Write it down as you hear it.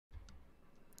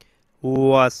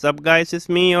What's up guys, it's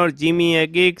me or Jimmy a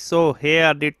Geek. So here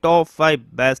are the top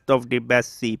 5 best of the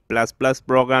best C++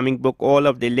 programming book. All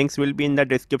of the links will be in the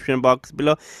description box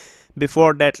below.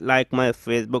 Before that, like my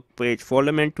Facebook page,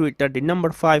 follow me on Twitter. The number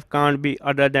 5 can't be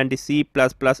other than the C++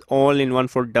 all in one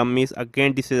for dummies.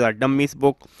 Again, this is a dummies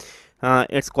book.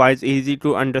 It's quite easy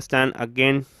to understand.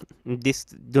 Again, this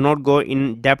do not go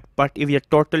in depth, but if you're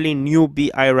totally newbie,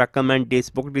 I recommend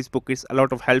this book. This book is a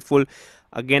lot of helpful.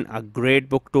 Again, a great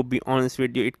book, to be honest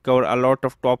with you. It cover a lot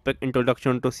of topic,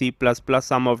 introduction to C++,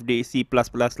 some of the C++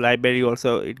 library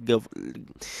also. It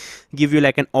give you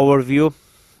like an overview.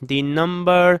 The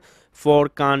number 4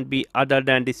 can't be other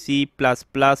than the C++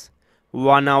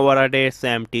 1 hour a day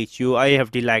Sam teach you. I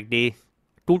have the like the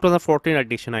 2014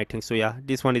 edition, I think so. Yeah,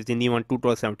 this one is the new one,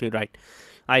 2017, right?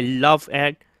 I love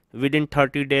it. Within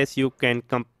 30 days you can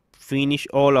finish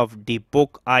all of the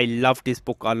book. I love this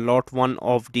book a lot. One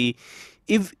of the,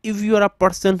 if you are a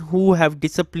person who have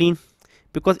discipline,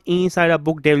 because inside a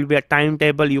book there will be a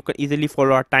timetable. You can easily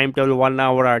follow a timetable. 1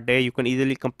 hour a day you can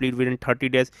easily complete within 30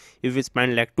 days. If you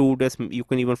spend like 2 days, you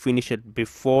can even finish it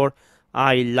before.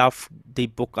 I love the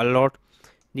book a lot.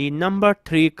 The number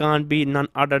 3 can't be none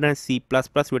other than C++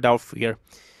 without fear.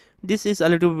 This is a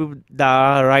little bit, the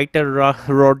writer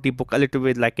wrote the book a little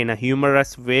bit like in a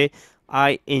humorous way.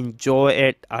 I enjoy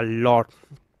it a lot.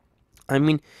 I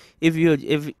mean,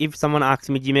 if someone asks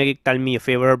me, Jimmy, tell me your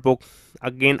favorite book,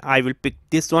 again I will pick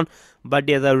this one. But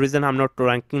there's a reason I'm not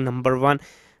ranking number 1.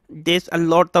 There's a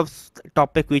lot of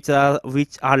topic which are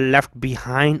left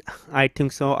behind. I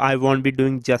think so. I won't be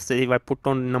doing justice if I put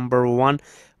on number 1.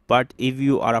 But if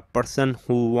you are a person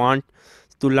who want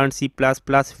to learn C++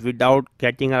 without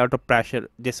getting a lot of pressure,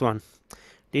 this one.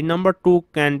 The number 2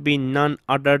 can be none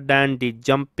other than the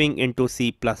jumping into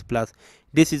C++.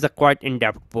 This is a quite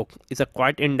in-depth book. It's a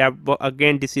quite in-depth book.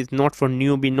 Again, this is not for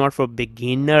newbie, not for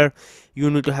beginner. You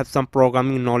need to have some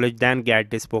programming knowledge, then get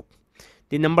this book.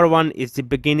 The number 1 is the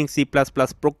beginning C++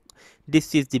 book.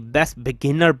 This is the best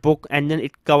beginner book, and then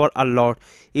it cover a lot.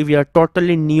 If you are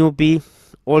totally newbie,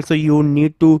 also you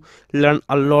need to learn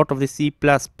a lot of the C++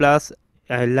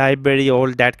 library,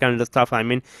 all that kind of stuff. I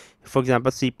mean, for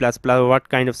example, C++, what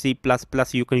kind of C++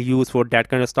 you can use for that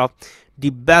kind of stuff. The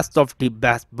best of the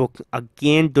best book.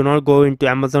 Again, do not go into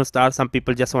Amazon Star. Some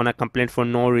people just want to complain for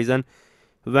no reason.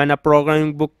 When a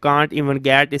programming book can't even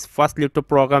get its first little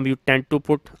program, you tend to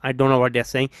put, I don't know what they're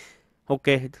saying.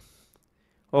 Okay,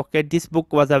 this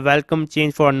book was a welcome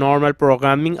change for normal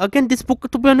programming. Again, this book,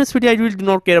 to be honest with you, I really do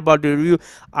not care about the review.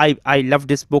 I love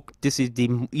this book. This is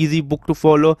the easy book to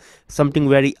follow. Something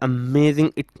very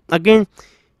amazing. It again,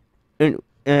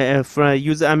 for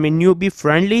user, I mean newbie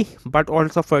friendly, but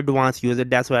also for advanced user.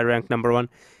 That's why I ranked number 1.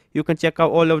 You can check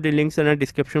out all of the links in the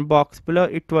description box below.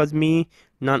 It was me,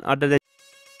 none other than